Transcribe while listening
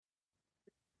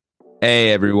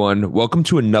Hey everyone, welcome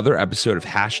to another episode of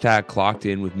Hashtag Clocked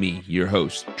In with me, your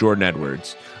host, Jordan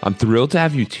Edwards. I'm thrilled to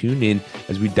have you tune in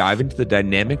as we dive into the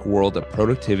dynamic world of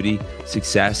productivity,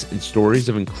 success, and stories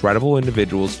of incredible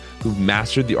individuals who've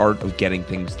mastered the art of getting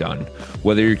things done.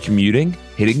 Whether you're commuting,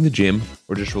 hitting the gym,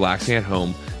 or just relaxing at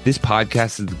home, this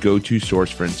podcast is the go-to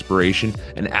source for inspiration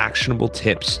and actionable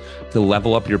tips to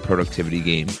level up your productivity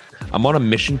game. I'm on a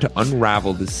mission to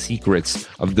unravel the secrets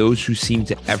of those who seem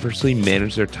to effortlessly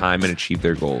manage their time and achieve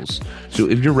their goals. So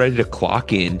if you're ready to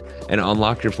clock in and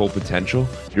unlock your full potential,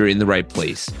 you're in the right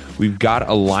place. We've got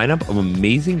a lineup of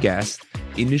amazing guests,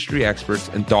 industry experts,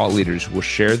 and thought leaders who will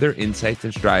share their insights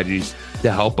and strategies to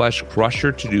help us crush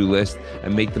your to-do list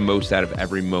and make the most out of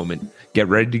every moment. Get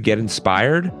ready to get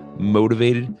inspired,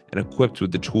 motivated, and equipped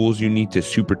with the tools you need to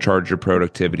supercharge your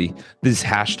productivity. This is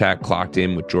Hashtag Clocked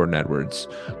In with Jordan Edwards.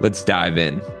 Let's dive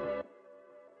in.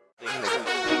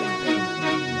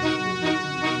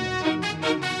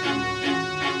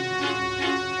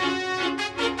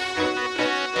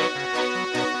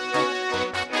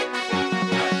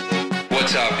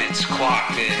 What's up? It's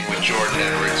Clocked In with Jordan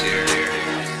Edwards here.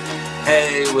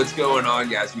 Hey, what's going on,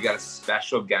 guys? We got a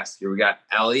special guest here. We got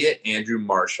Elliot Andrew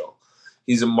Marshall.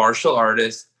 He's a martial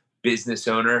artist, business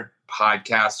owner,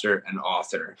 podcaster, and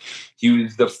author. He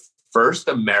was the first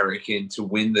American to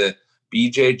win the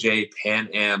BJJ Pan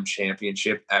Am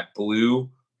Championship at blue,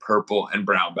 purple, and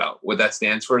brown belt. What that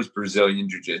stands for is Brazilian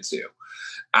Jiu-Jitsu.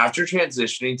 After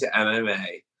transitioning to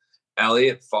MMA,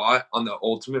 Elliot fought on The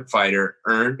Ultimate Fighter,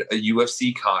 earned a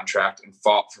UFC contract, and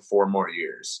fought for 4 more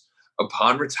years.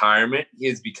 Upon retirement, he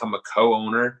has become a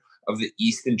co-owner of the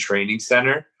Easton Training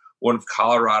Center, one of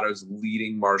Colorado's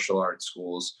leading martial arts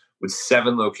schools with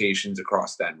 7 locations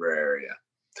across the Denver area.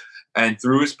 And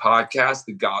through his podcast,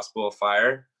 The Gospel of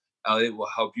Fire, Elliot will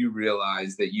help you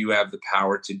realize that you have the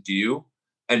power to do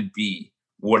and be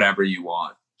whatever you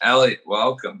want. Elliot,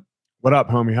 welcome. What up,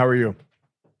 homie? How are you?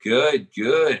 Good.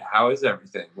 How is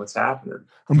everything? What's happening?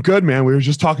 I'm good, man. We were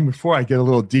just talking before. I get a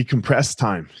little decompressed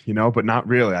time, but not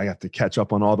really. I have to catch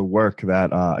up on all the work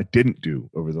that I didn't do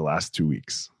over the last 2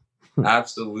 weeks.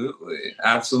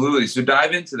 Absolutely. So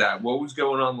dive into that. What was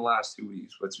going on the last 2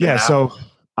 weeks? What's been happening? So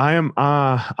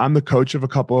I'm the coach of a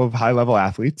couple of high level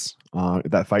athletes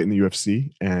that fight in the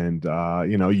UFC, and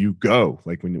you go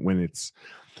like when it's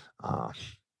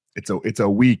a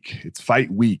week. It's fight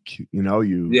week.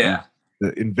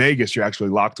 In Vegas, you're actually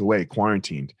locked away,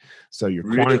 quarantined. So you're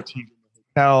quarantined in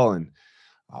the hotel, and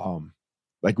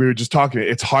like we were just talking,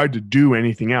 it's hard to do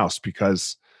anything else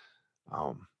because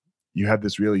you have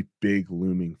this really big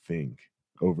looming thing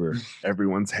over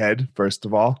everyone's head, first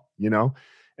of all,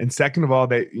 and second of all,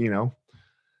 the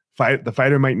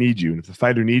fighter might need you. And if the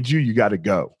fighter needs you, you got to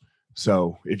go.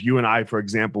 So if you and I, for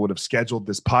example, would have scheduled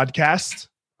this podcast,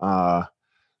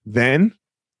 then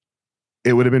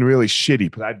it would have been really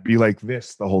shitty, but I'd be like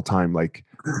this the whole time, like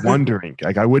wondering,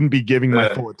 like I wouldn't be giving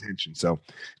my full attention. So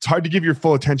it's hard to give your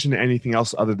full attention to anything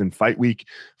else other than fight week.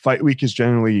 Fight week is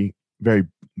generally very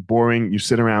boring. You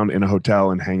sit around in a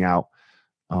hotel and hang out.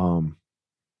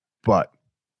 But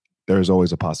there's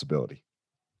always a possibility.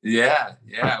 Yeah.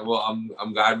 Well,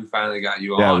 I'm glad we finally got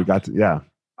you on. Yeah, we got to, yeah.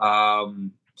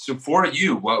 So for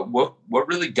you, what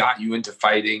really got you into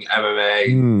fighting,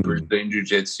 MMA, Brazilian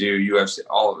Jiu-Jitsu, UFC,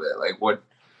 all of it? Like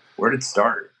where did it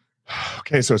start?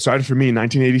 Okay, so it started for me in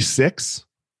 1986.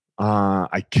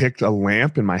 I kicked a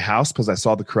lamp in my house because I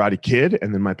saw The Karate Kid,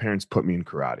 and then my parents put me in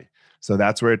karate. So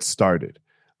that's where it started.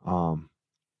 And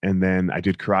then I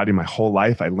did karate my whole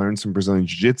life. I learned some Brazilian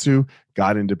Jiu-Jitsu,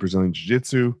 got into Brazilian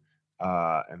Jiu-Jitsu,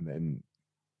 and then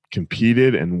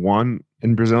competed and won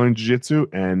in Brazilian Jiu-Jitsu,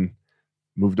 and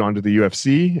moved on to the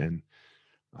UFC. And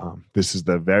this is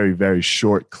the very, very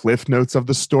short cliff notes of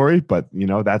the story, but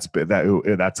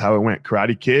that's how it went.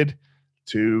 Karate Kid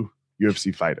to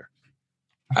UFC fighter.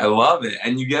 I love it.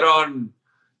 And you get on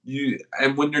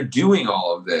and when you're doing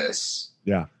all of this,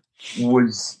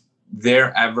 was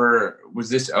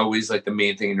this always like the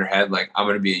main thing in your head? Like, I'm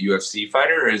going to be a UFC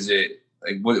fighter? Or is it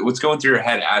like, what's going through your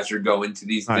head as you're going to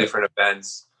these different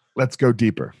events? Let's go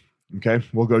deeper. Okay.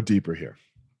 We'll go deeper here.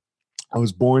 I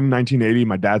was born in 1980.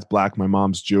 My dad's Black. My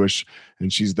mom's Jewish,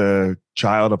 and she's the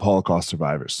child of Holocaust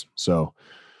survivors. So,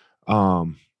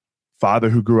 father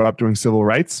who grew up doing civil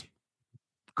rights,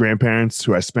 grandparents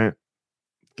who I spent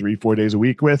 3-4 days a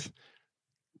week with,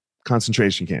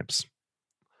 concentration camps,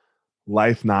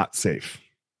 life not safe.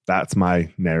 That's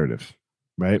my narrative,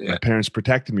 right? Yeah. My parents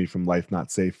protected me from life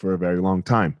not safe for a very long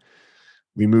time.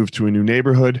 We moved to a new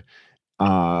neighborhood.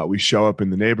 We show up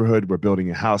in the neighborhood. We're building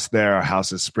a house there. Our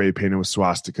house is spray painted with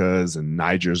swastikas, and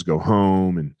Nigers go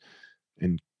home,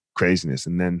 and craziness.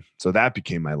 And then, so that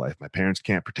became my life. My parents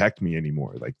can't protect me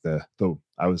anymore. Like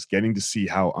I was getting to see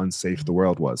how unsafe the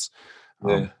world was.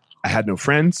 I had no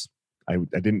friends. I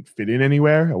didn't fit in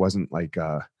anywhere. I wasn't like,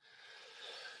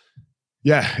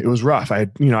 it was rough. I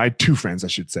had two friends, I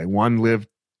should say. One lived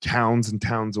towns and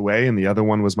towns away, and the other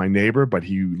one was my neighbor, but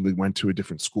he went to a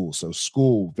different school. So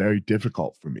school, very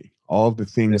difficult for me. All of the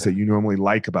things that you normally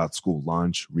like about school,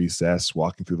 lunch, recess,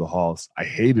 walking through the halls, I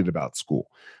hated about school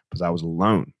because I was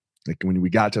alone. Like when we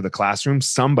got to the classroom,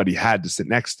 somebody had to sit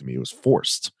next to me. It was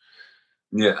forced.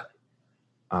 Yeah.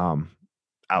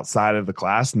 Outside of the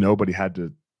class, nobody had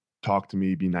to talk to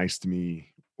me, be nice to me,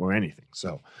 or anything.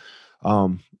 So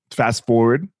fast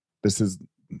forward, this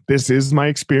is my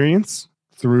experience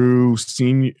through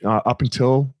up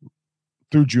until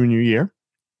through junior year.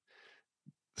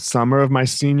 Summer of my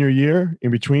senior year, in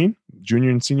between junior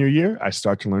and senior year, I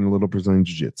start to learn a little Brazilian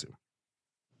Jiu-Jitsu.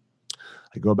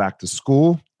 I go back to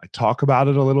school. I talk about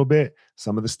it a little bit.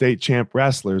 Some of the state champ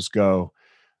wrestlers go,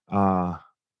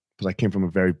 because I came from a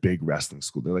very big wrestling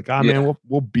school. They're like, man,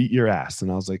 we'll beat your ass.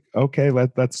 And I was like, okay,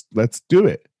 let's do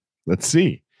it. Let's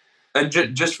see. And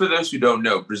just for those who don't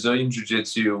know, Brazilian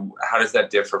Jiu-Jitsu, how does that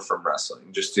differ from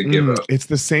wrestling? Just to give it's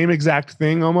the same exact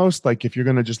thing almost. Like if you're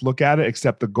going to just look at it,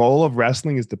 except the goal of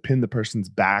wrestling is to pin the person's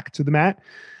back to the mat.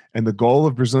 And the goal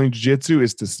of Brazilian Jiu-Jitsu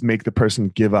is to make the person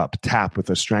give up, tap with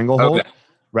a stranglehold,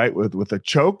 right? With a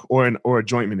choke or a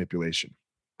joint manipulation.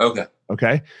 Okay.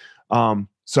 Okay.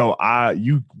 So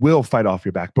you will fight off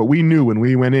your back. But we knew when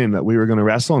we went in that we were going to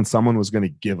wrestle and someone was going to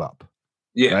give up.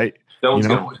 Yeah. Right? Someone's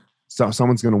going to win. So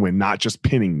someone's going to win, not just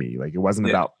pinning me. Like it wasn't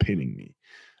about pinning me.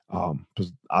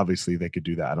 Because obviously they could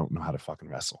do that. I don't know how to fucking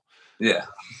wrestle. Yeah.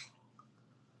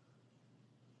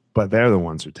 But they're the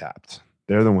ones who tapped.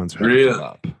 They're the ones who had to give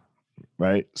up.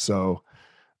 Right? So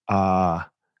I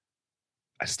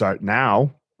start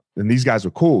now, and these guys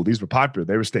were cool. These were popular.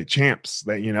 They were state champs.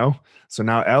 So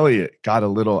now Elliot got a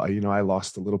little, I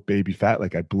lost a little baby fat.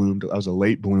 Like I bloomed. I was a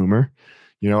late bloomer.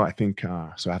 I think,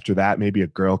 so after that, maybe a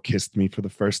girl kissed me for the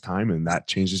first time and that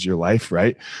changes your life.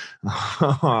 Right.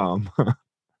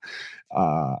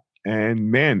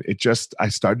 And man, I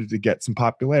started to get some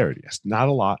popularity. Not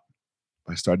a lot,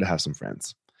 but I started to have some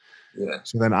friends. Yeah.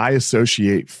 So then I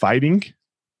associate fighting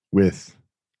with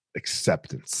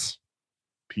acceptance.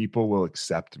 People will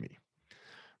accept me.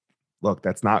 Look,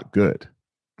 that's not good.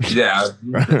 Yeah. I was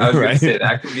going to say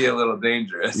that could be a little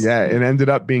dangerous. Yeah. It ended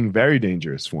up being very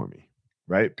dangerous for me.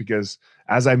 Right. Because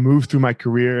as I move through my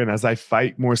career and as I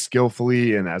fight more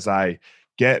skillfully and as I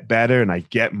get better and I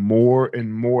get more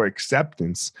and more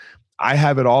acceptance, I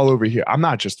have it all over here. I'm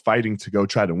not just fighting to go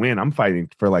try to win. I'm fighting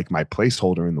for like my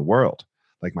placeholder in the world.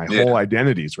 Like my whole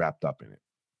identity is wrapped up in it.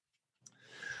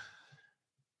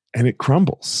 And it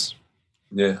crumbles.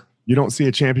 Yeah. You don't see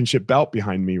a championship belt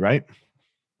behind me, right?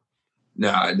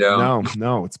 No, I don't.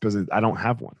 No. It's because I don't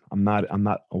have one. I'm not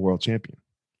a world champion.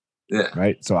 Yeah.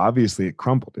 Right. So obviously it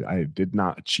crumbled. I did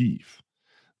not achieve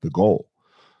the goal.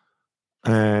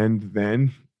 And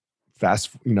then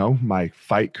my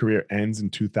fight career ends in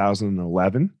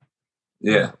 2011.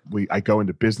 Yeah. I go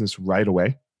into business right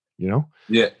away,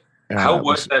 Yeah. How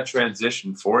was that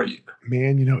transition for you?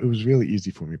 Man, it was really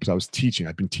easy for me because I was teaching.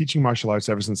 I've been teaching martial arts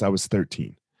ever since I was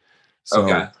 13.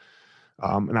 So,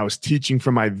 and I was teaching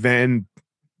for my then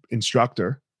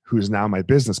instructor, who is now my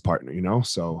business partner,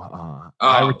 So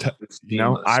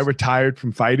I retired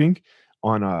from fighting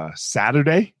on a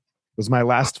Saturday was my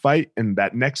last fight. And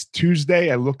that next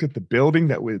Tuesday, I looked at the building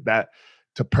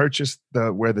to purchase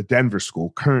where the Denver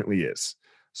school currently is.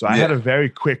 So I had a very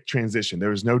quick transition. There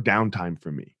was no downtime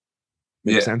for me.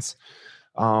 Makes sense?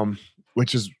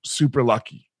 Which is super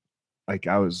lucky. Like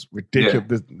I was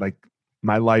ridiculous. Yeah. Like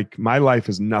my life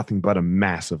is nothing but a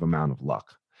massive amount of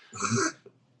luck.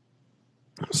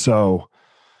 So,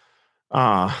 so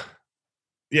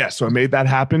I made that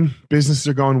happen. Businesses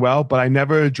are going well, but I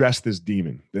never addressed this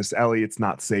demon, this Elliot's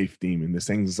not safe demon, this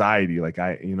anxiety. Like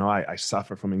I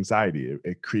suffer from anxiety.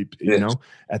 It creeped,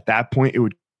 at that point it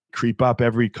would creep up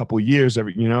every couple of years, I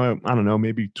don't know,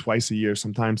 maybe twice a year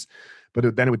sometimes,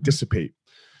 but then it would dissipate.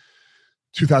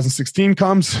 2016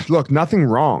 comes, look, nothing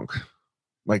wrong.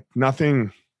 Like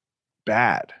nothing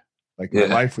bad. Like my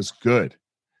life was good.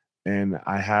 And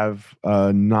I have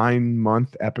a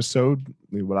 9-month episode,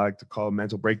 what I like to call a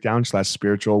mental breakdown /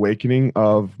 spiritual awakening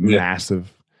of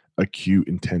massive, acute,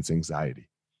 intense anxiety.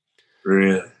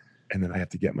 Really? And then I have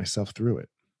to get myself through it.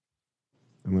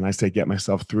 And when I say get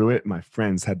myself through it, my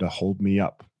friends had to hold me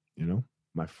up,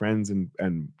 my friends and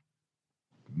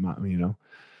my,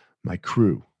 my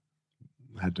crew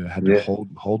had to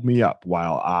hold me up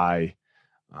while I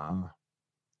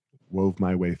wove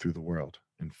my way through the world.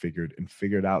 and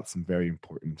figured out some very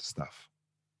important stuff.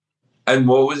 And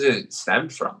what was it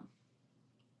stemmed from?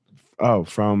 Oh,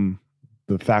 from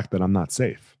the fact that I'm not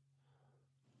safe.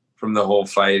 From the whole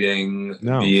fighting?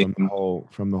 No,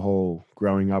 from the whole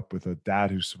growing up with a dad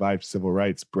who survived civil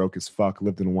rights, broke as fuck,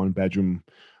 lived in a 1-bedroom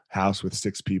house with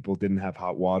 6 people, didn't have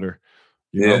hot water.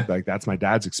 You know, like that's my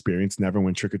dad's experience. Never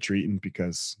went trick-or-treating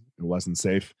because it wasn't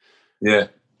safe. Yeah.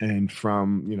 And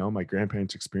from, you know, my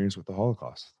grandparents' experience with the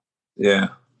Holocaust. Yeah.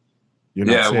 You're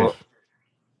not safe.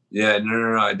 Well,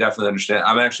 no. I definitely understand.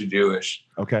 I'm actually Jewish.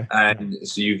 Okay. And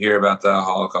so you hear about the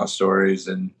Holocaust stories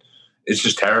and it's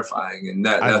just terrifying. And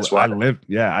that's why I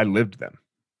lived them.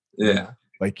 Yeah.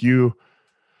 Like you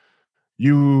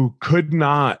could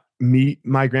not meet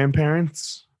my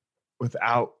grandparents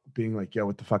without being like, yo,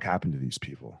 what the fuck happened to these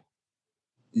people?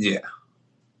 Yeah.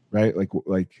 Right? Like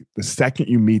the second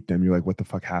you meet them, you're like, what the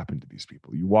fuck happened to these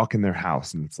people? You walk in their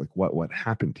house and it's like, what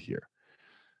happened here?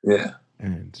 Yeah.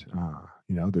 And,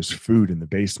 you know, there's food in the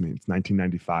basement. It's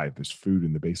 1995. There's food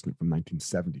in the basement from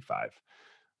 1975.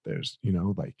 There's, you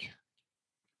know, like.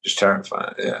 Just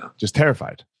terrified. Yeah. Just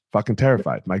terrified. Fucking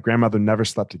terrified. My grandmother never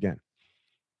slept again.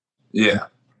 Yeah.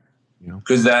 You know,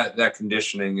 because that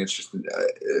conditioning, it's just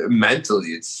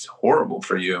mentally, it's horrible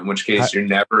for you. In which case, you're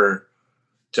never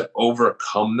to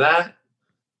overcome that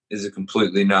is a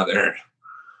completely another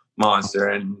monster,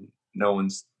 and no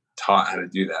one's taught how to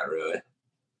do that really.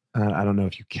 I don't know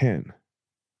if you can.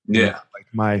 Yeah, like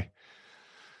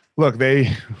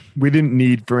we didn't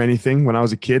need for anything when I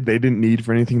was a kid. They didn't need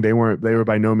for anything. They were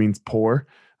by no means poor.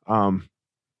 But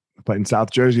in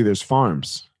South Jersey, there's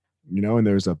farms. You know, and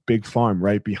there's a big farm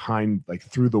right behind, like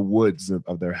through the woods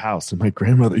of their house. And my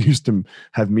grandmother used to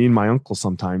have me and my uncle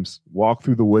sometimes walk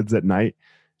through the woods at night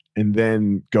and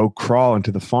then go crawl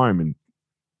into the farm and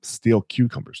steal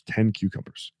cucumbers, 10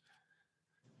 cucumbers.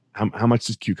 How much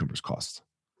does cucumbers cost?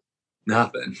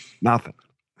 Nothing.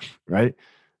 Right?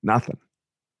 Nothing.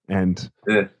 And,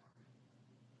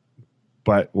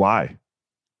 but why?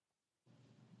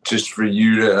 Just for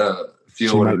you to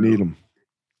feel she might need them.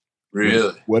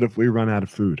 Really? What if we run out of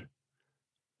food?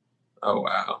 Oh,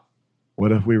 wow.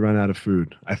 What if we run out of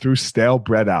food? I threw stale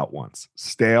bread out once.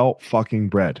 Stale fucking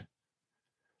bread.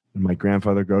 And my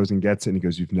grandfather goes and gets it and he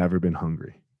goes, "You've never been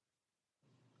hungry."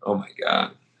 Oh, my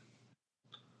God.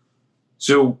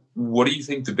 So what do you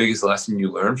think the biggest lesson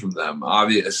you learned from them?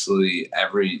 Obviously,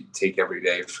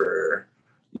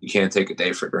 you can't take a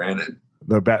day for granted.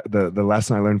 The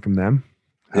lesson I learned from them,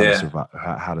 how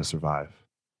to survive.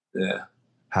 Yeah.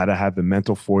 How to have the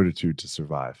mental fortitude to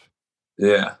survive.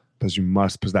 Yeah.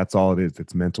 Because that's all it is.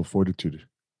 It's mental fortitude,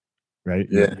 right?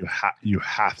 Yeah. You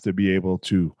have to be able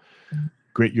to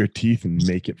grit your teeth and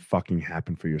make it fucking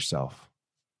happen for yourself.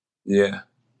 Yeah.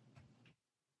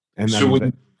 And so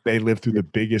they live through the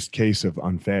biggest case of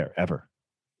unfair ever.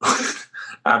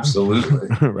 Absolutely.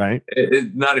 Right?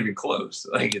 It's not even close.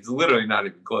 Like, it's literally not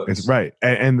even close. It's right.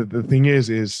 And the thing is,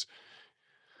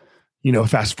 you know,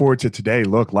 fast forward to today,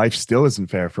 look, life still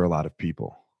isn't fair for a lot of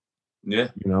people. Yeah.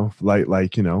 You know,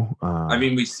 like, you know. I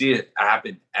mean, we see it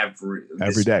happen every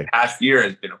day. Past year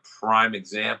has been a prime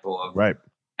example of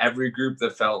every group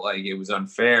that felt like it was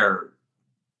unfair,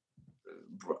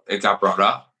 it got brought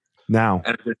up. Now.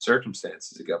 And in good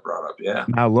circumstances, it got brought up, yeah.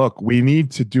 Now, look, we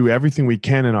need to do everything we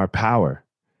can in our power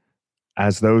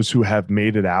as those who have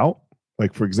made it out.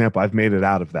 Like, for example, I've made it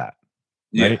out of that.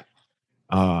 Yeah. Right?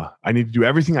 I need to do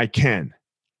everything I can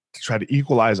to try to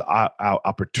equalize out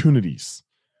opportunities,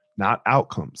 not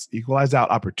outcomes. Equalize out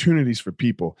opportunities for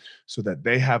people so that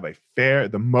they have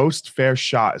the most fair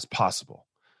shot as possible.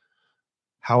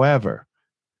 However,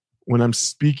 when I'm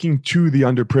speaking to the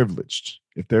underprivileged,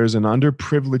 if there's an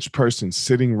underprivileged person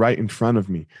sitting right in front of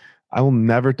me, I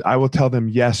will tell them,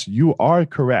 yes, you are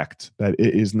correct that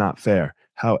it is not fair.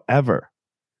 However,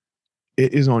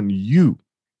 it is on you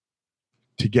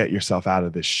to get yourself out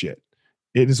of this shit.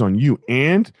 It is on you.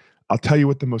 And I'll tell you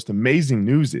what the most amazing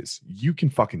news is. You can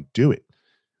fucking do it.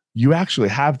 You actually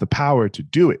have the power to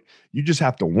do it. You just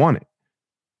have to want it.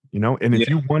 You know, and if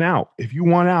you want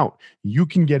out, you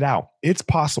can get out. It's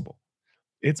possible.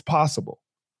 It's possible.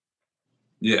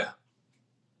 Yeah.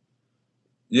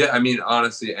 Yeah, I mean,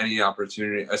 honestly, any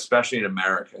opportunity, especially in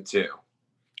America too.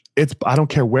 I don't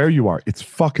care where you are. It's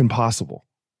fucking possible.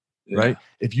 Yeah. Right?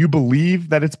 If you believe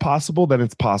that it's possible, then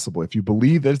it's possible. If you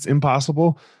believe that it's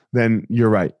impossible, then you're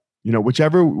right. You know,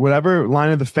 whatever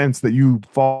line of the fence that you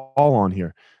fall on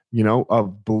here, you know,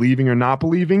 of believing or not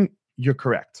believing, you're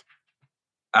correct.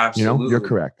 Absolutely. You know, you're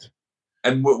correct.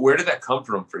 And where did that come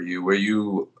from for you? Where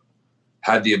you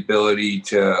had the ability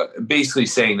to basically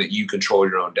saying that you control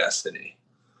your own destiny?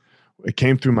 It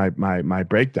came through my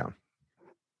breakdown.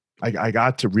 I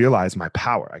got to realize my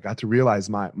power. I got to realize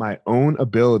my own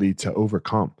ability to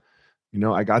overcome.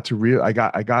 I got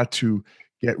to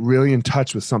get really in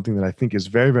touch with something that I think is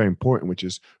very, very important, which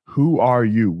is, who are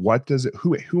you?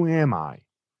 Who am I?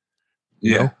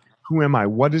 Who am I?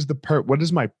 What is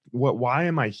why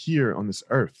am I here on this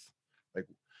earth?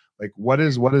 Like what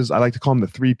is, I like to call them the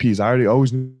 3 Ps. I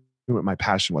always knew what my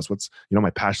passion was. My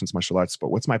passion's martial arts,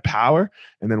 but what's my power?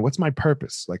 And then what's my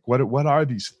purpose? Like what are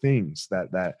these things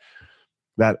that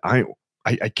I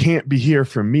can't be here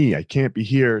for me. I can't be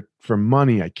here for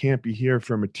money. I can't be here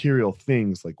for material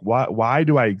things. Like why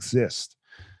do I exist?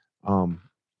 And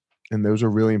those are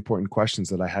really important questions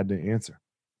that I had to answer.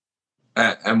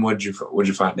 And what'd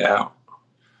you find out?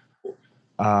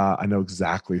 I know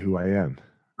exactly who I am.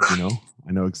 I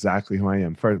know exactly who I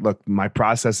am. First, look, my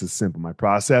process is simple. My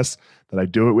process that I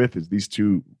do it with is these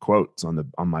 2 quotes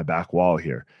on my back wall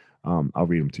here. I'll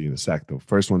read them to you in a sec. The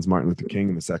first one's Martin Luther King,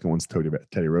 and the second one's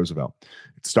Teddy Roosevelt.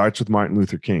 It starts with Martin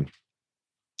Luther King.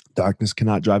 Darkness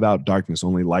cannot drive out darkness.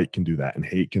 Only light can do that. And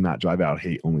hate cannot drive out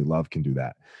hate. Only love can do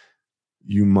that.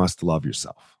 You must love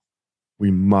yourself. We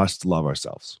must love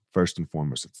ourselves first and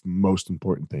foremost. It's the most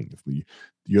important thing.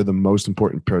 You're the most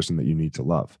important person that you need to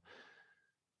love.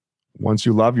 Once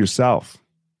you love yourself,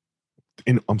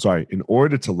 in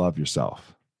order to love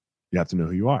yourself, you have to know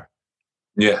who you are.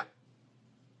 Yeah.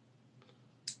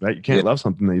 Right? You can't love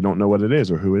something that you don't know what it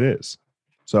is or who it is.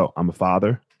 So I'm a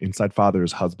father. Inside father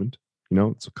is husband.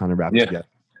 It's kind of wrapped together.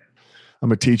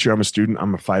 I'm a teacher. I'm a student.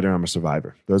 I'm a fighter. I'm a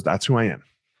survivor. That's who I am.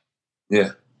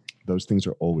 Yeah. Those things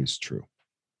are always true.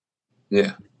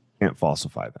 Yeah. You can't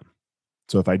falsify them.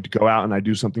 So if I go out and I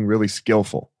do something really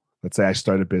skillful, let's say I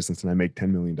start a business and I make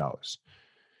 $10 million,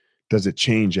 does it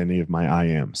change any of my I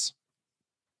ams?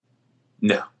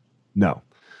 No.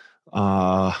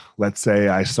 Let's say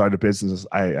I start a business,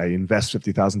 I invest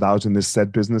 $50,000 in this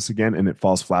said business again, and it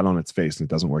falls flat on its face and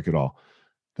it doesn't work at all.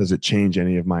 Does it change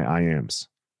any of my I ams?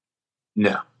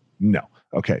 No.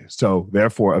 Okay. So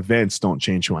therefore, events don't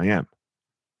change who I am,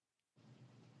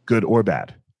 good or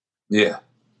bad. Yeah.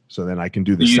 So then I can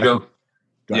do this. Well,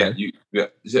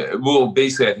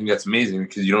 basically, I think that's amazing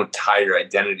because you don't tie your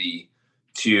identity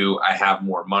to I have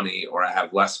more money or I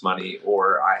have less money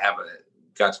or I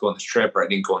got to go on this trip or I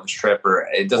didn't go on this trip, or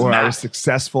it doesn't matter. I was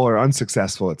successful or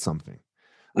unsuccessful at something.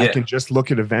 Yeah. I can just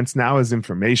look at events now as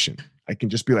information. I can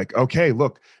just be like, okay,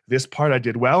 look, this part I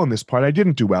did well and this part I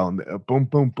didn't do well, and boom,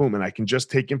 boom, boom. And I can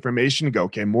just take information and go,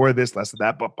 okay, more of this, less of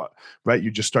that, but right?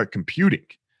 You just start computing,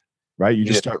 right? You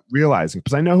just start realizing,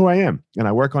 because I know who I am and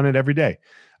I work on it every day.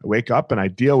 I wake up and I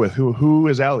deal with who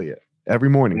is Elliot every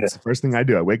morning. It's the first thing I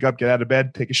do. I wake up, get out of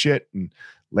bed, take a shit, and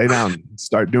lay down and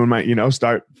start doing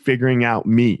start figuring out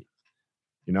me,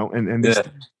 so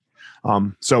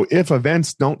if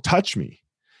events don't touch me,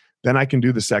 then I can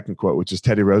do the second quote, which is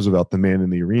Teddy Roosevelt, the man in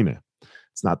the arena.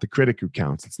 It's not the critic who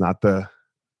counts. It's not the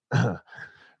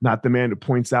man who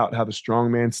points out how the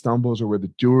strong man stumbles or where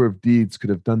the doer of deeds could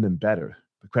have done them better.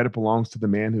 The credit belongs to the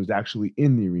man who's actually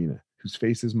in the arena, whose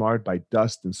face is marred by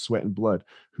dust and sweat and blood,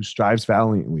 who strives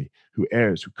valiantly, who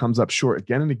errs, who comes up short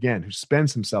again and again, who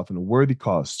spends himself in a worthy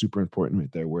cause. Super important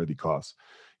right there, worthy cause.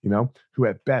 Who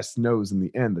at best knows in the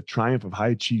end the triumph of high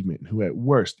achievement, and who at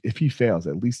worst, if he fails,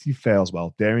 at least he fails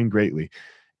while daring greatly,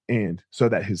 and so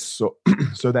that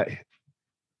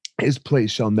his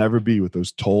place shall never be with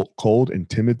those cold and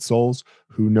timid souls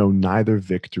who know neither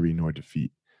victory nor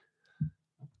defeat.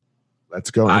 Let's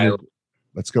go enter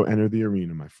the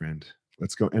arena, my friend.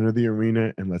 Let's go enter the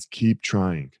arena and let's keep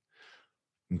trying.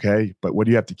 Okay? But what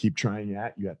do you have to keep trying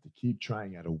at? You have to keep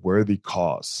trying at a worthy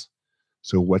cause.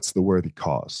 So what's the worthy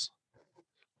cause?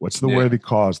 What's the worthy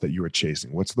cause that you are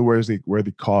chasing? What's the worthy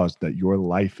cause that your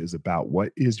life is about?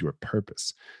 What is your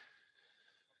purpose?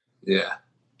 Yeah.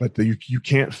 But you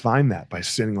can't find that by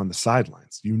sitting on the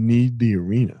sidelines. You need the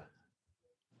arena.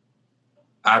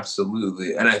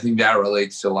 Absolutely. And I think that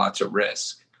relates to lots of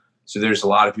risk. So there's a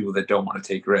lot of people that don't want to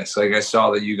take risks. Like I saw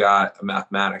that you got a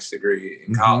mathematics degree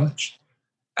in college,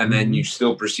 and then you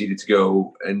still proceeded to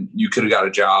go, and you could have got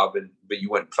a job, but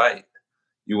you went and fight.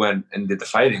 You went and did the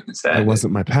fighting instead. It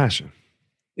wasn't my passion.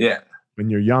 Yeah. When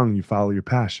you're young, you follow your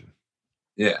passion.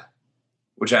 Yeah.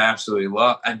 Which I absolutely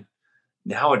love. And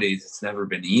nowadays it's never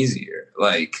been easier.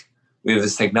 Like we have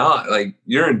this technology, like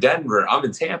you're in Denver, I'm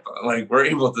in Tampa. Like we're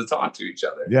able to talk to each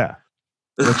other. Yeah.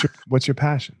 What's your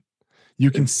passion? You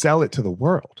can sell it to the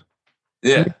world.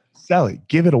 Yeah. Sell it,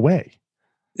 give it away.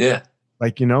 Yeah.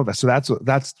 Like, so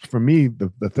that's for me,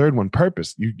 the third one,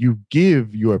 purpose. You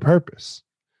give your purpose.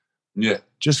 Yeah.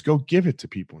 Just go give it to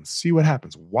people and see what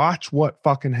happens. Watch what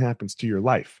fucking happens to your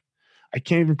life. I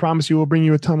can't even promise you it will bring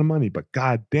you a ton of money, but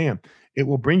God damn, it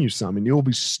will bring you some, and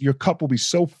your cup will be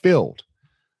so filled,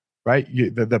 right?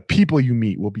 The people you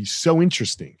meet will be so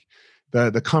interesting.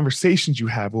 The conversations you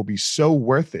have will be so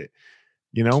worth it.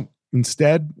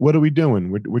 Instead, what are we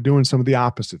doing? We're doing some of the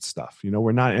opposite stuff.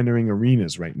 We're not entering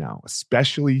arenas right now,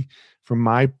 especially from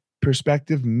my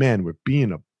perspective. Men, we're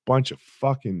being a bunch of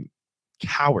fucking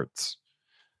cowards.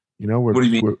 What do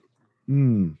you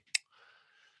mean?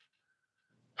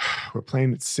 We're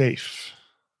playing it safe.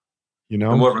 In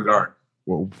what regard?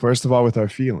 Well, first of all, with our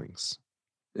feelings.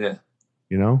 Yeah.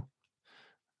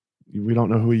 We don't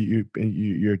know who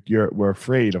we're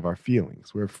afraid of our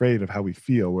feelings. We're afraid of how we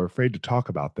feel. We're afraid to talk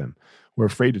about them. We're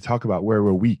afraid to talk about where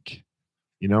we're weak,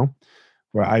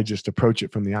 where I just approach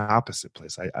it from the opposite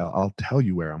place. I'll tell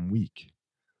you where I'm weak.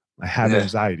 I have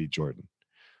anxiety, Jordan.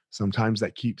 Sometimes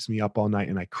that keeps me up all night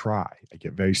and I cry. I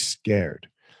get very scared.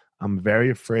 I'm very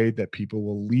afraid that people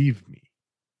will leave me.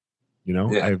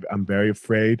 I'm very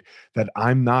afraid that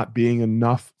I'm not being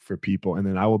enough for people, and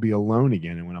then I will be alone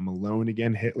again. And when I'm alone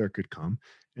again, Hitler could come,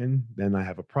 and then I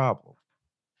have a problem.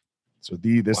 So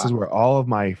this is where all of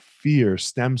my fear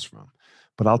stems from.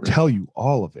 But I'll tell you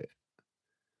all of it.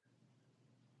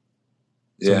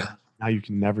 So now you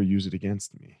can never use it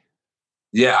against me.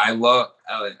 Yeah, I love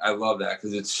that,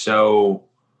 because it's so.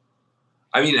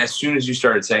 I mean, as soon as you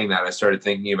started saying that, I started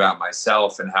thinking about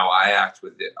myself and how I act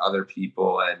with other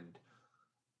people, and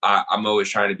I'm always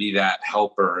trying to be that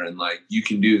helper and like, you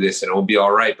can do this and it'll be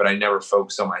all right. But I never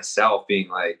focus on myself being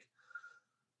like,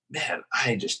 man,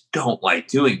 I just don't like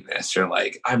doing this, or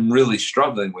like, I'm really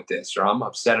struggling with this, or I'm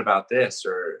upset about this,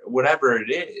 or whatever it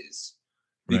is,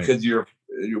 because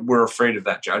we're afraid of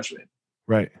that judgment.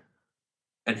 Right.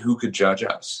 And who could judge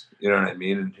us? You know what I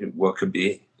mean? And what could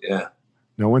be? Yeah.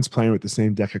 No one's playing with the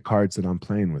same deck of cards that I'm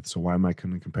playing with. So why am I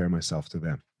going to compare myself to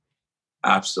them?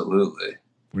 Absolutely.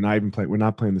 We're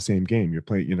not playing the same game. You're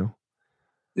playing,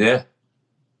 Yeah.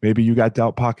 Maybe you got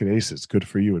dealt pocket aces. Good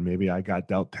for you. And maybe I got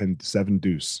dealt 7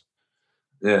 deuce.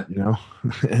 Yeah.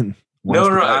 And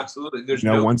absolutely. There's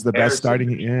one's the best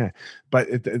starting. Yeah. But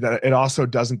it also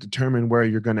doesn't determine where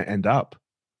you're going to end up.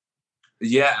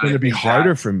 Yeah. It's going to be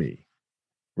harder for me.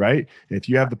 Right. If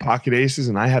you have the pocket aces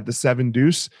and I have the 7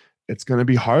 deuce, it's going to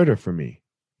be harder for me.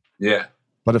 Yeah.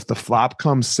 But if the flop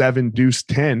comes 7 deuce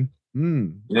 10,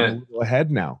 I'm a little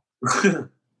ahead now. And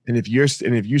if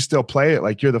you still play it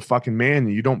like you're the fucking man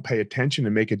and you don't pay attention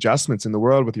and make adjustments in the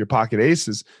world with your pocket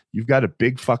aces, you've got a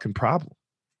big fucking problem.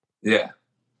 Yeah.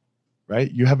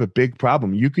 Right? You have a big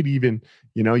problem. You could even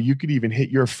hit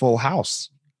your full house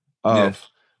of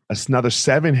another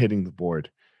 7 hitting the board.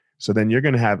 So then you're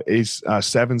going to have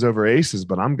sevens over aces,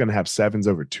 but I'm going to have sevens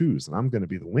over 2s, and I'm going to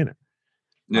be the winner.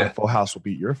 Yeah. My full house will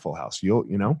beat your full house.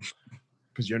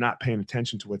 Because you're not paying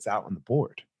attention to what's out on the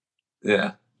board.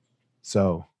 Yeah.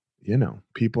 So,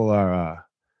 people are,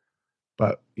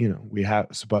 we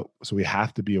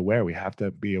have to be aware. We have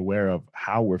to be aware of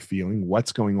how we're feeling,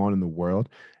 what's going on in the world,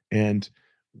 and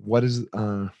what is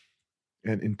an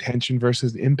intention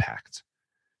versus impact.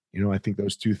 I think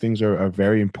those two things are a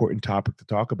very important topic to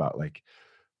talk about. Like,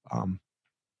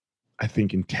 I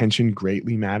think intention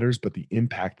greatly matters, but the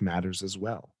impact matters as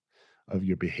well, of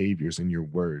your behaviors and your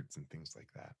words and things like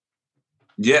that.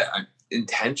 Yeah.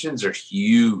 Intentions are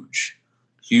huge,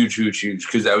 huge, huge, huge.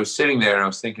 Because I was sitting there and I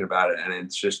was thinking about it, and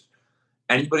it's just,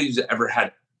 anybody who's ever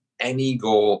had any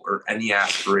goal or any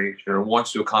aspiration or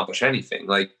wants to accomplish anything,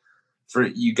 like,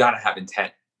 you got to have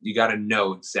intent. You got to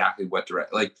know exactly what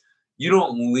direction. Like, you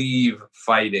don't leave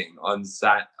fighting on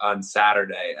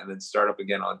Saturday and then start up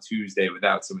again on Tuesday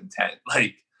without some intent.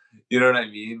 Like, you know what I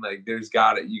mean? Like, you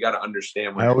got to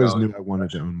understand where I always knew I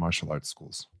wanted to own martial arts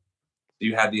schools.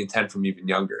 You had the intent from even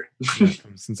younger.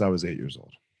 Since I was 8 years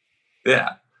old.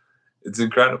 Yeah. It's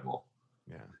incredible.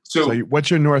 Yeah. So what's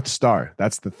your North Star?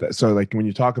 That's so like when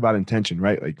you talk about intention,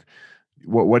 right? Like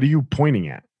what are you pointing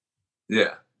at?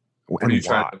 Yeah. What are you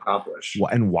trying to accomplish?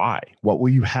 And why? What will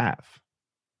you have?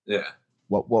 Yeah.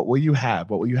 What will you have?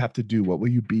 What will you have to do? What will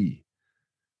you be?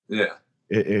 Yeah.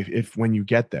 If when you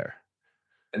get there.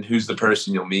 And who's the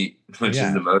person you'll meet, which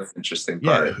is the most interesting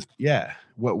part. Yeah.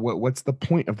 What's the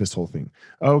point of this whole thing?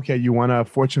 Okay, you want a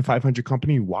Fortune 500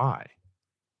 company? Why?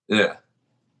 Yeah.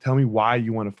 Tell me why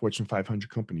you want a Fortune 500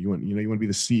 company. You want to be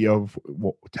the CEO of.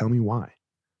 Well, tell me why.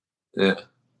 Yeah.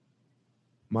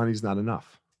 Money's not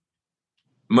enough.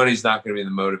 Money's not going to be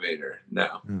the motivator.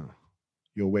 No.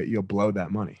 You'll blow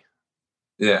that money.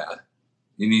 Yeah.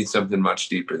 You need something much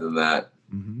deeper than that.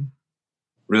 Mm-hmm.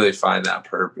 Really find that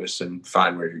purpose and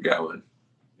find where you're going.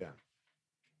 Yeah.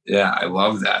 Yeah, I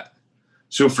love that.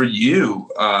 So for you,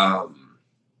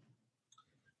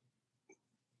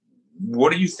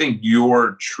 what do you think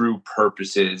your true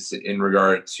purpose is in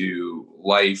regard to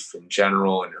life in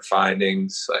general and your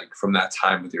findings, like from that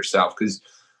time with yourself? Because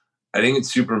I think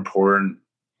it's super important.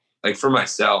 Like for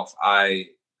myself, I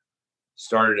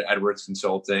started Edwards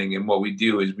Consulting, and what we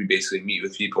do is we basically meet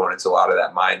with people, and it's a lot of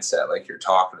that mindset like you're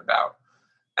talking about.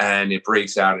 And it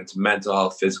breaks out into mental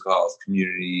health, physical health,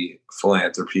 community,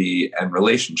 philanthropy, and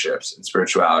relationships and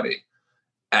spirituality.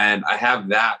 And I have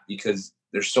that because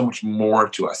there's so much more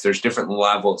to us. There's different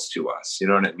levels to us. You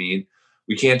know what I mean?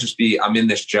 We can't just be, I'm in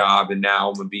this job and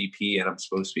now I'm a VP and I'm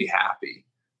supposed to be happy.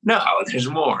 No, there's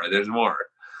more. There's more.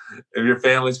 If your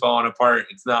family's falling apart,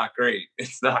 it's not great.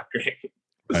 It's not great.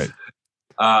 Right.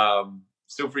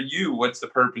 So for you, what's the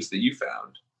purpose that you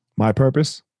found? My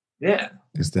purpose? Yeah.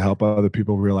 Is to help other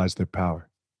people realize their power.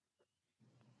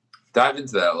 Dive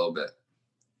into that a little bit.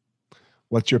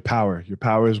 What's your power? Your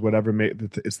power is whatever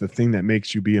it's the thing that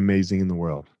makes you be amazing in the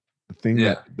world. The thing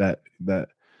that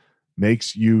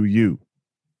makes you you.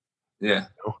 Yeah.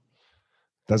 You know?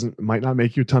 Might not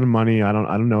make you a ton of money. I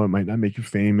don't know. It might not make you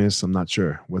famous. I'm not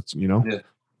sure. Yeah.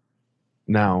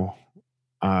 Now,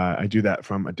 I do that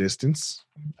from a distance.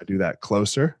 I do that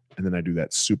closer, and then I do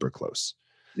that super close.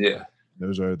 Yeah.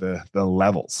 Those are the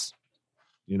levels,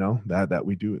 that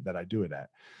we do it, that I do it at.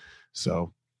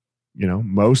 So,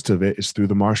 most of it is through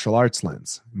the martial arts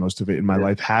lens. Most of it in my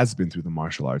life has been through the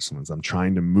martial arts lens. I'm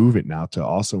trying to move it now to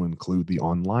also include the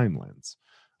online lens.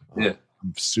 Yeah.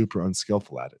 I'm super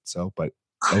unskillful at it. So, but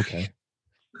okay.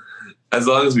 As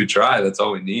long as we try, that's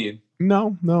all we need.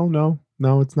 No.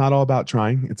 It's not all about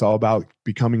trying. It's all about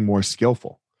becoming more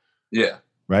skillful. Yeah.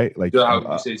 Right? Like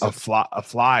so a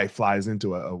fly flies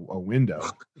into a window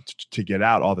to get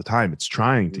out all the time. It's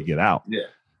trying to get out. Yeah.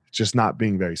 It's just not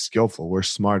being very skillful. We're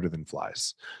smarter than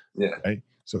flies. Yeah. Right?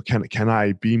 So can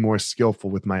I be more skillful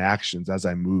with my actions as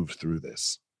I move through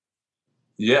this?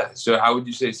 Yeah. So how would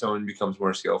you say someone becomes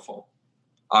more skillful?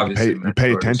 Obviously, you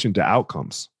pay attention to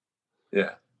outcomes.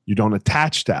 Yeah. You don't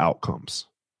attach to outcomes.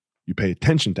 You pay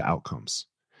attention to outcomes.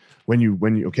 When you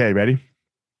okay, ready?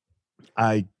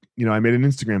 I made an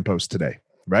Instagram post today,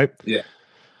 right? Yeah.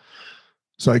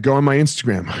 So I go on my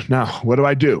Instagram. Now,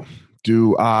 what do?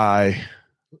 Do I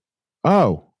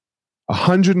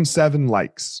 107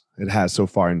 likes it has so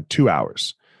far in 2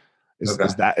 hours. Is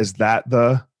that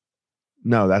the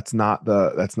no, that's not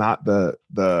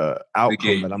the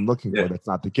outcome that I'm looking for. That's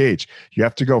not the gauge. You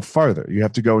have to go farther. You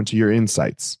have to go into your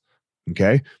insights.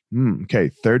 Okay. Okay.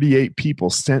 38 people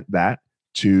sent that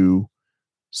to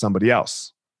somebody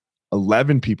else.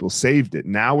 11 people saved it.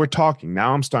 Now we're talking.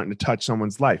 Now I'm starting to touch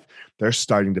someone's life. They're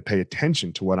starting to pay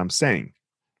attention to what I'm saying.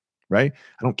 Right?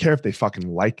 I don't care if they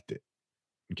fucking liked it.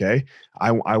 Okay.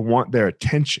 I want their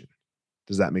attention.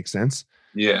 Does that make sense?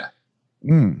 Yeah.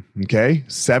 Okay.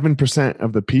 7%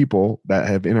 of the people that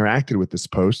have interacted with this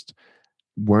post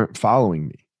weren't following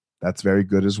me. That's very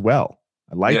good as well.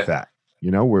 I like that.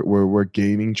 We're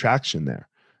gaining traction there.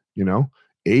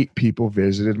 8 people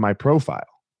visited my profile.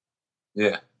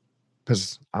 Yeah.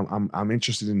 Because I'm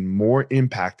interested in more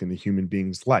impact in a human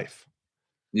being's life.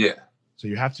 Yeah. So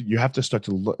you have to start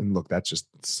to look. That's just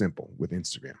simple with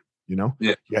Instagram.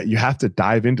 Yeah. You have to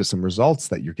dive into some results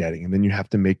that you're getting, and then you have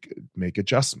to make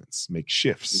adjustments, make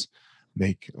shifts,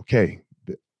 I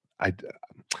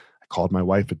called my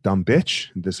wife a dumb bitch.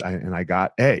 And I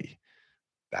got A.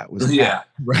 That was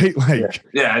right. Like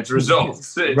it's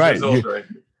results. It's right. Results, right.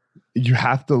 You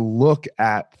have to look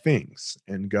at things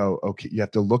and go, okay, you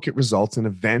have to look at results and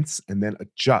events and then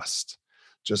adjust.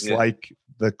 Just like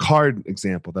the card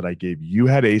example that I gave you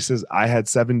had aces, I had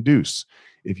 7 deuce.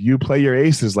 If you play your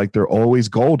aces like they're always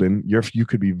golden, you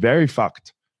could be very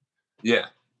fucked. Yeah.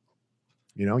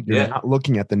 You're not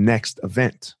looking at the next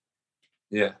event.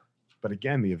 Yeah. But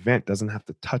again, the event doesn't have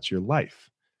to touch your life.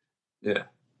 Yeah.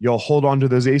 You'll hold on to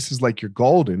those aces like you're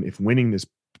golden if winning this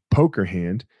poker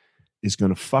hand is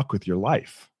going to fuck with your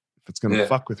life. If it's going to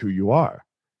fuck with who you are.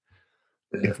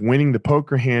 Yeah. If winning the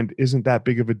poker hand isn't that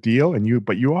big of a deal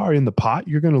but you are in the pot,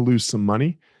 you're going to lose some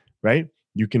money, right?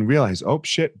 You can realize, oh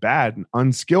shit, bad and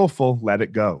unskillful, let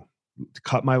it go.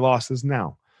 Cut my losses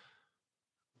now.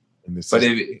 And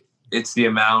it's the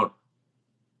amount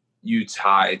you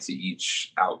tie to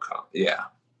each outcome. Yeah.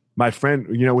 My friend,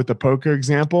 with the poker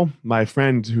example, my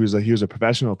friend he was a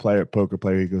professional poker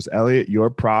player. He goes, Elliot, your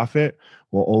profit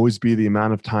will always be the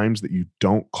amount of times that you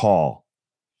don't call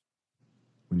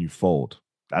when you fold.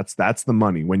 That's the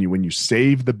money. When you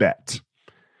save the bet.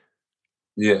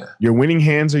 Yeah. Your winning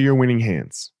hands are your winning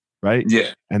hands, right?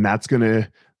 Yeah. And that's going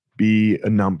to be a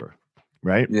number,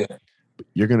 right? Yeah.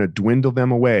 You're going to dwindle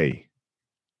them away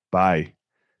by,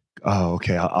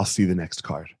 I'll see the next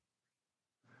card.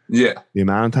 Yeah. The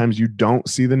amount of times you don't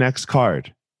see the next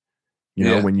card, you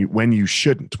know, when you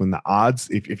shouldn't, when the odds,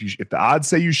 if the odds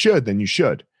say you should, then you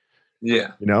should.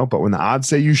 Yeah. You know, but when the odds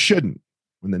say you shouldn't,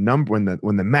 when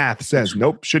the math says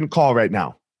nope, shouldn't call right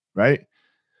now, right?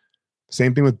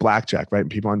 Same thing with blackjack, right?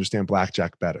 And people understand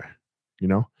blackjack better, you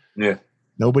know? Yeah.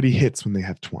 Nobody hits when they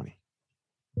have 20.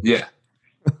 Yeah.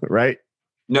 Right?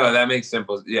 No, that makes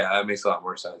simple. Yeah, that makes a lot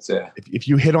more sense. Yeah. If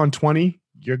you hit on 20,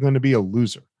 you're going to be a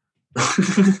loser.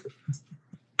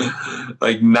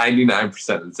 Like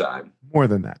 99% of the time. More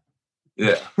than that.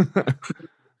 Yeah.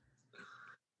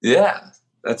 Yeah.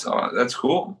 That's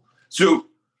cool. So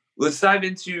let's dive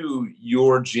into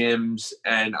your gyms.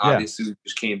 And obviously we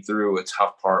just came through a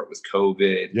tough part with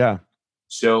COVID. Yeah.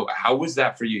 So how was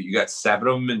that for you? You got 7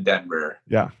 of them in Denver.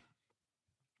 Yeah.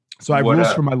 So I have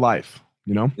rules for my life,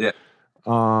 you know? Yeah.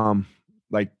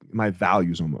 Like my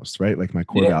values almost, right? Like my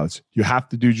core values. You have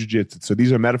to do jujitsu. So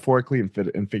these are metaphorically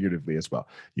and figuratively as well.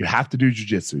 You have to do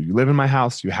jujitsu. You live in my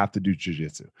house, you have to do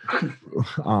jujitsu.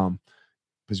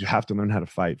 Because you have to learn how to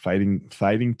fight.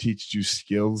 Fighting teaches you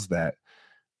skills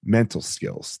mental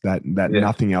skills that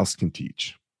nothing else can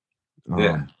teach.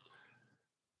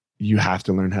 You have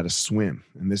to learn how to swim.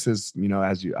 And this is, you know,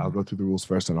 I'll go through the rules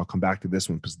first and I'll come back to this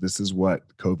one because this is what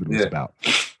COVID was about.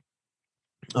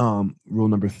 Rule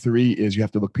number 3 is you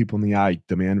have to look people in the eye,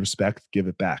 demand respect, give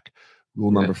it back. Rule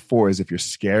number 4 is if you're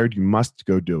scared, you must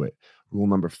go do it. Rule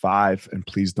number 5, and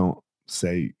please don't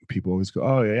say, people always go,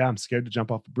 oh yeah, I'm scared to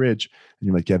jump off the bridge. And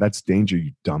you're like, yeah, that's danger,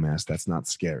 you dumbass. That's not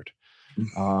scared.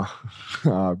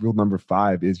 Rule number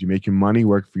 5 is you make your money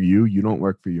work for you. You don't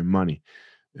work for your money.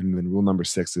 And then rule number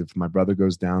 6, if my brother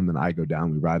goes down, then I go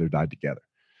down. We ride or die together.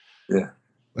 Yeah.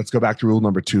 Let's go back to rule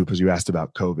number 2 because you asked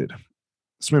about COVID.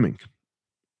 Swimming.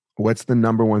 What's the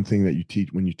number one thing that you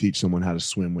teach when you teach someone how to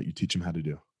swim? What you teach them how to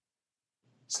do?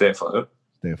 Stay afloat.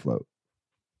 Stay afloat.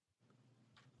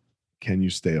 Can you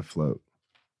stay afloat?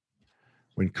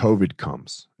 When COVID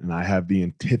comes, and I have the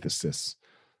antithesis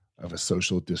of a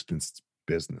social distance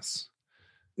business.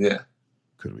 Yeah.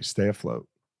 Could we stay afloat?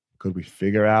 Could we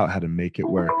figure out how to make it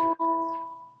work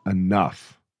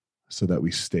enough so that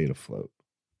we stayed afloat?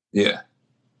 Yeah.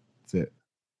 That's it.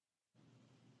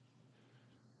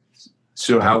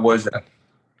 So how was that?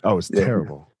 Oh, it's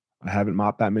terrible. I haven't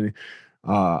mopped that many.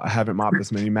 I haven't mopped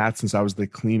this many mats since I was the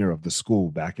cleaner of the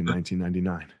school back in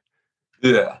 1999.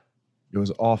 Yeah. It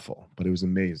was awful, but it was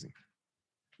amazing.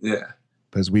 Yeah.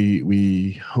 Because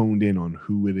we honed in on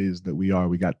who it is that we are.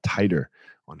 We got tighter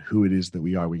on who it is that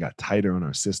we are. We got tighter on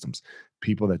our systems.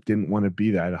 People that didn't want to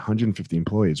be there. I had 150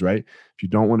 employees, right? If you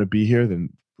don't want to be here, then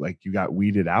like you got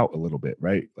weeded out a little bit,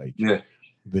 right? Like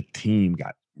the team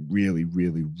got really,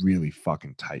 really, really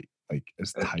fucking tight, like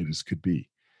as tight as could be.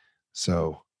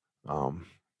 So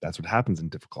that's what happens in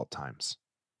difficult times.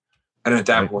 And at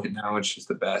that point now, it's just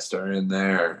the best are in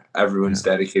there. Everyone's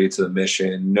dedicated to the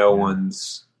mission. No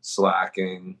one's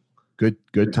slacking.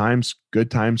 Good times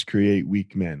create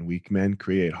weak men. Weak men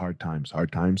create hard times.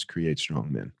 Hard times create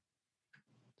strong men.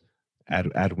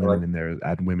 Add women in there.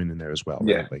 Add women in there as well.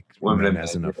 Yeah, right? Like women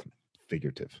as enough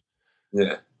figurative.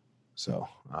 Yeah. So,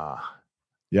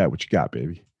 what you got,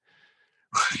 baby?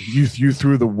 You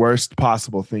threw the worst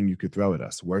possible thing you could throw at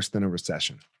us. Worse than a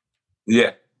recession.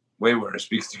 Yeah, way worse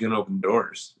because you can open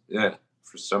doors. Yeah,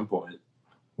 for some point.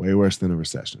 Way worse than a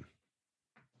recession.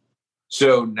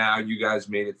 So now you guys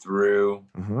made it through.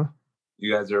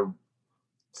 You guys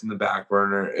it's in the back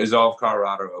burner. Is all of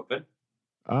Colorado open?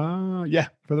 Yeah,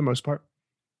 for the most part.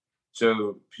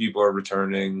 So people are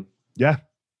returning. Yeah.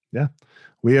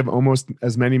 We have almost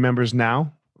as many members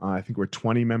now. I think we're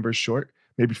 20 members short,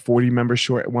 maybe 40 members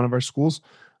short at one of our schools.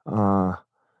 Some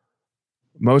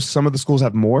of the schools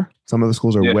have more. Some of the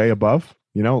schools are way above.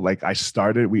 You know, like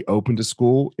we opened a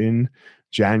school in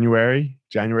January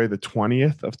the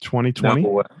 20th of 2020.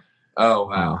 Oh,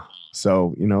 wow.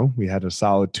 So, you know, we had a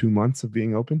solid 2 months of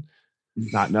being open.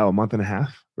 A month and a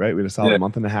half, right? We had a solid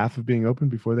month and a half of being open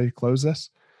before they closed us.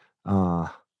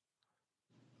 But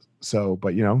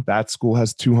you know, that school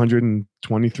has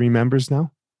 223 members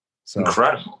now. So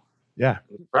incredible. Yeah.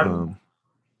 Incredible.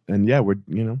 We're,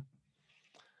 you know,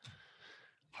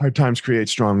 hard times create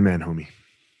strong men, homie.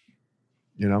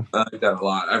 You know? I like that a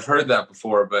lot. I've heard that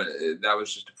before, but that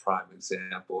was just a prime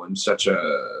example and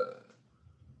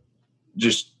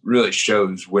just really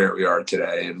shows where we are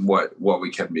today and what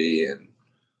we can be. And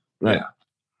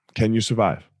can you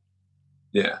survive?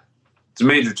 Yeah. It's a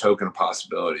major token of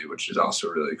possibility, which is also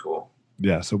really cool.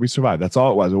 Yeah. So we survived. That's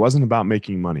all it was. It wasn't about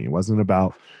making money. It wasn't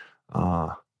about,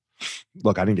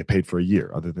 look, I didn't get paid for a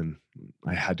year other than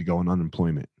I had to go on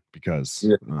unemployment because,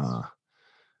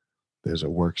 there was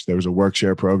a work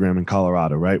share program in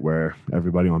Colorado, right, where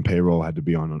everybody on payroll had to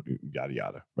be on yada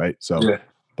yada, right? So,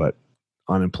 but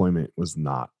unemployment was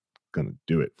not going to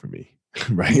do it for me,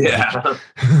 right? Yeah.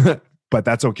 But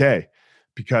that's okay,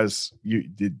 because you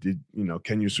did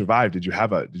can you survive? Did you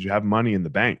have money in the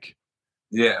bank?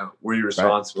 Yeah. Were you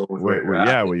responsible?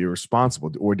 Right? Were you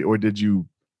responsible, or did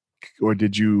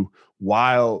you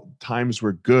while times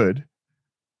were good,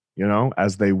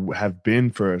 as they have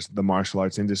been for the martial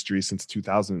arts industry since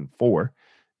 2004,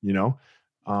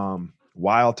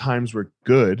 while times were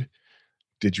good,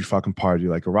 did you fucking party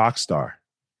like a rock star?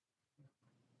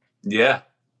 Yeah.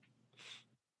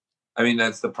 I mean,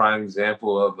 that's the prime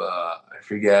example of, I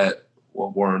forget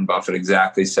what Warren Buffett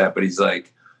exactly said, but he's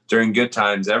like, during good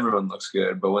times, everyone looks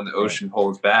good. But when the ocean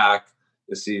pulls back,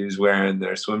 you'll see who's wearing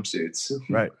their swimsuits.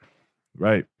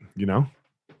 Right.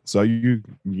 So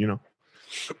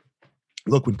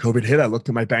look, when COVID hit, I looked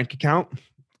at my bank account,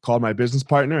 called my business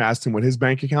partner, asked him what his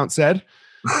bank account said.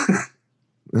 I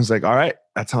was like, all right,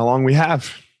 that's how long we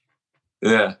have.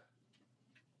 Yeah.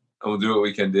 And we'll do what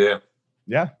we can do.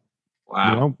 Yeah.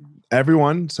 Wow.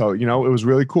 Everyone. So, it was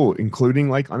really cool, including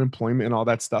like unemployment and all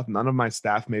that stuff. None of my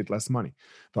staff made less money.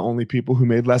 The only people who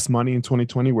made less money in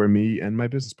 2020 were me and my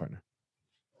business partner.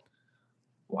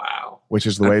 Wow. Which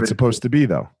is the way it's supposed to be,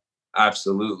 though.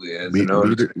 Absolutely.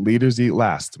 Leaders eat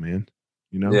last, man.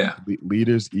 Yeah.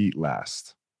 Leaders eat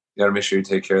last. You got to make sure you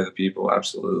take care of the people.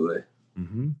 Absolutely.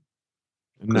 Mm-hmm.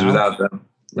 Because without them.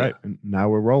 Right. And now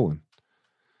we're rolling.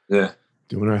 Yeah.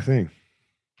 Doing our thing.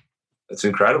 That's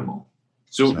incredible.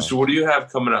 So what do you have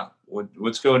coming up?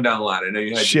 What's going down the line? I know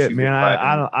you had shit, man.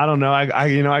 I don't know.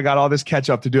 I got all this catch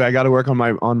up to do. I got to work on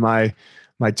my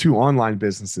two online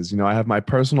businesses. I have my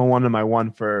personal one and my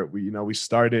one for we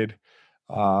started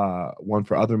one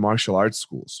for other martial arts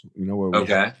schools.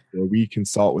 Where we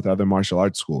consult with other martial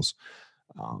arts schools.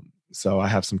 So I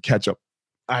have some catch up.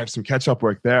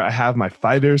 Work there. I have my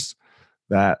fighters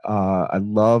that I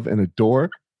love and adore.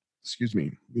 Excuse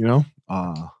me.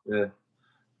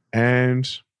 And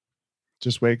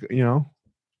just wake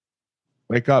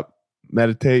up,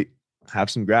 meditate, have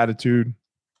some gratitude,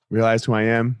 realize who I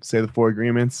am, say the 4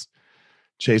 agreements,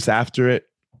 chase after it,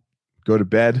 go to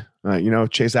bed,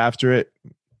 chase after it,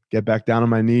 get back down on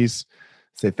my knees,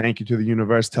 say thank you to the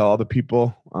universe, tell all the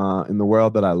people in the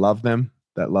world that I love them,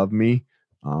 that love me,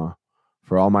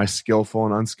 for all my skillful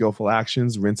and unskillful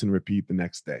actions, rinse and repeat the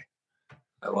next day.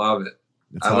 I love it.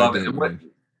 I love it.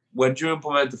 When did you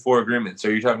implement the 4 agreements?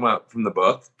 Are you talking about from the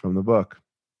book? From the book.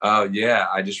 Oh, yeah.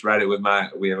 I just read it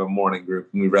we have a morning group,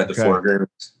 and we read the 4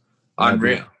 agreements.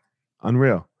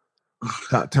 Unreal.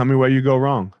 Tell me where you go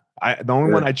wrong. The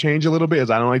only one I change a little bit is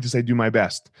I don't like to say do my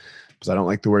best, because I don't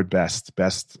like the word best.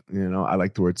 Best, I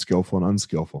like the word skillful and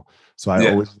unskillful. So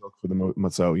I always look for the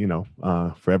most. So,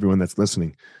 for everyone that's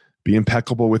listening, be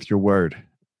impeccable with your word.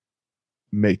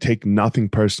 Take nothing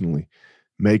personally.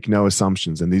 Make no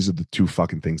assumptions. And these are the 2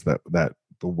 fucking things that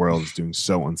the world is doing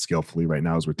so unskillfully right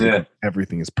now, is we're taking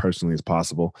everything as personally as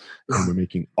possible. And we're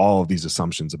making all of these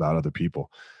assumptions about other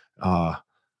people. And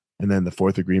then the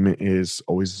 4th agreement is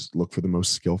always look for the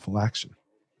most skillful action.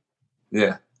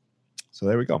 Yeah. So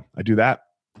there we go. I do that.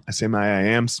 I say my I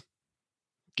ams,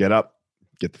 get up,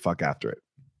 get the fuck after it.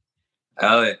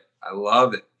 Elliot, I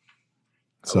love it.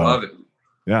 I love it.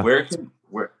 Yeah. Where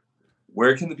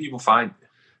can the people find you?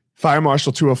 Fire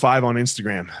Marshal 205 on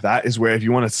Instagram. That is where, if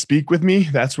you want to speak with me,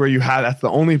 that's the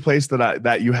only place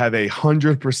that you have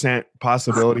 100%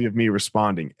 possibility of me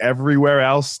responding. Everywhere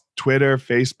else, Twitter,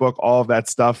 Facebook, all of that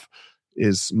stuff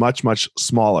is much, much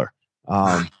smaller.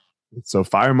 So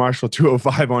Fire Marshal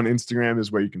 205 on Instagram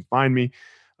is where you can find me.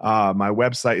 My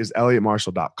website is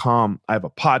elliottmarshall.com. I have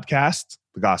a podcast,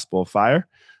 The Gospel of Fire,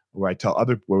 where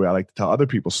I like to tell other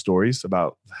people's stories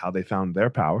about how they found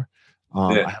their power.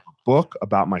 I have a book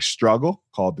about my struggle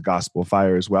called The Gospel of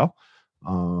Fire as well.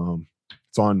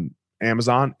 It's on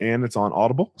Amazon and it's on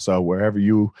Audible. So wherever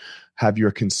you have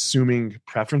your consuming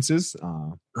preferences.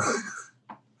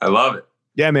 I love it.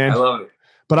 Yeah, man. I love it.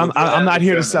 But I'm not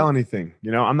here to sell anything.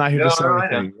 I'm not here to sell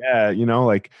anything. Yeah.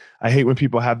 Like I hate when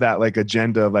people have that like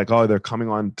agenda of like, oh, they're coming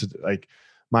on to like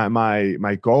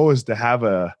my goal is to have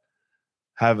a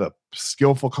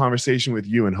skillful conversation with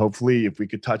you. And hopefully if we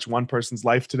could touch one person's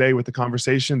life today with the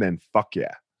conversation, then fuck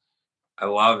yeah. I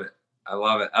love it.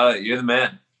 Elliot, you're the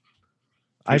man.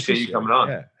 I appreciate you coming on.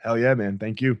 Yeah. Hell yeah, man.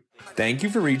 Thank you. Thank you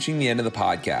for reaching the end of the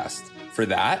podcast. For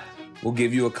that, we'll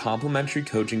give you a complimentary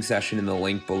coaching session in the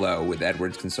link below with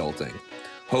Edwards Consulting.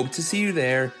 Hope to see you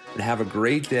there, and have a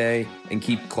great day and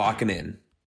keep clocking in.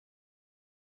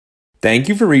 Thank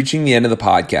you for reaching the end of the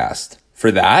podcast.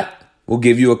 For that, we'll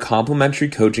give you a complimentary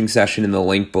coaching session in the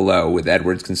link below with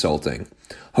Edwards Consulting.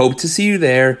 Hope to see you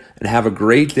there, and have a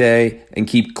great day and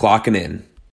keep clocking in.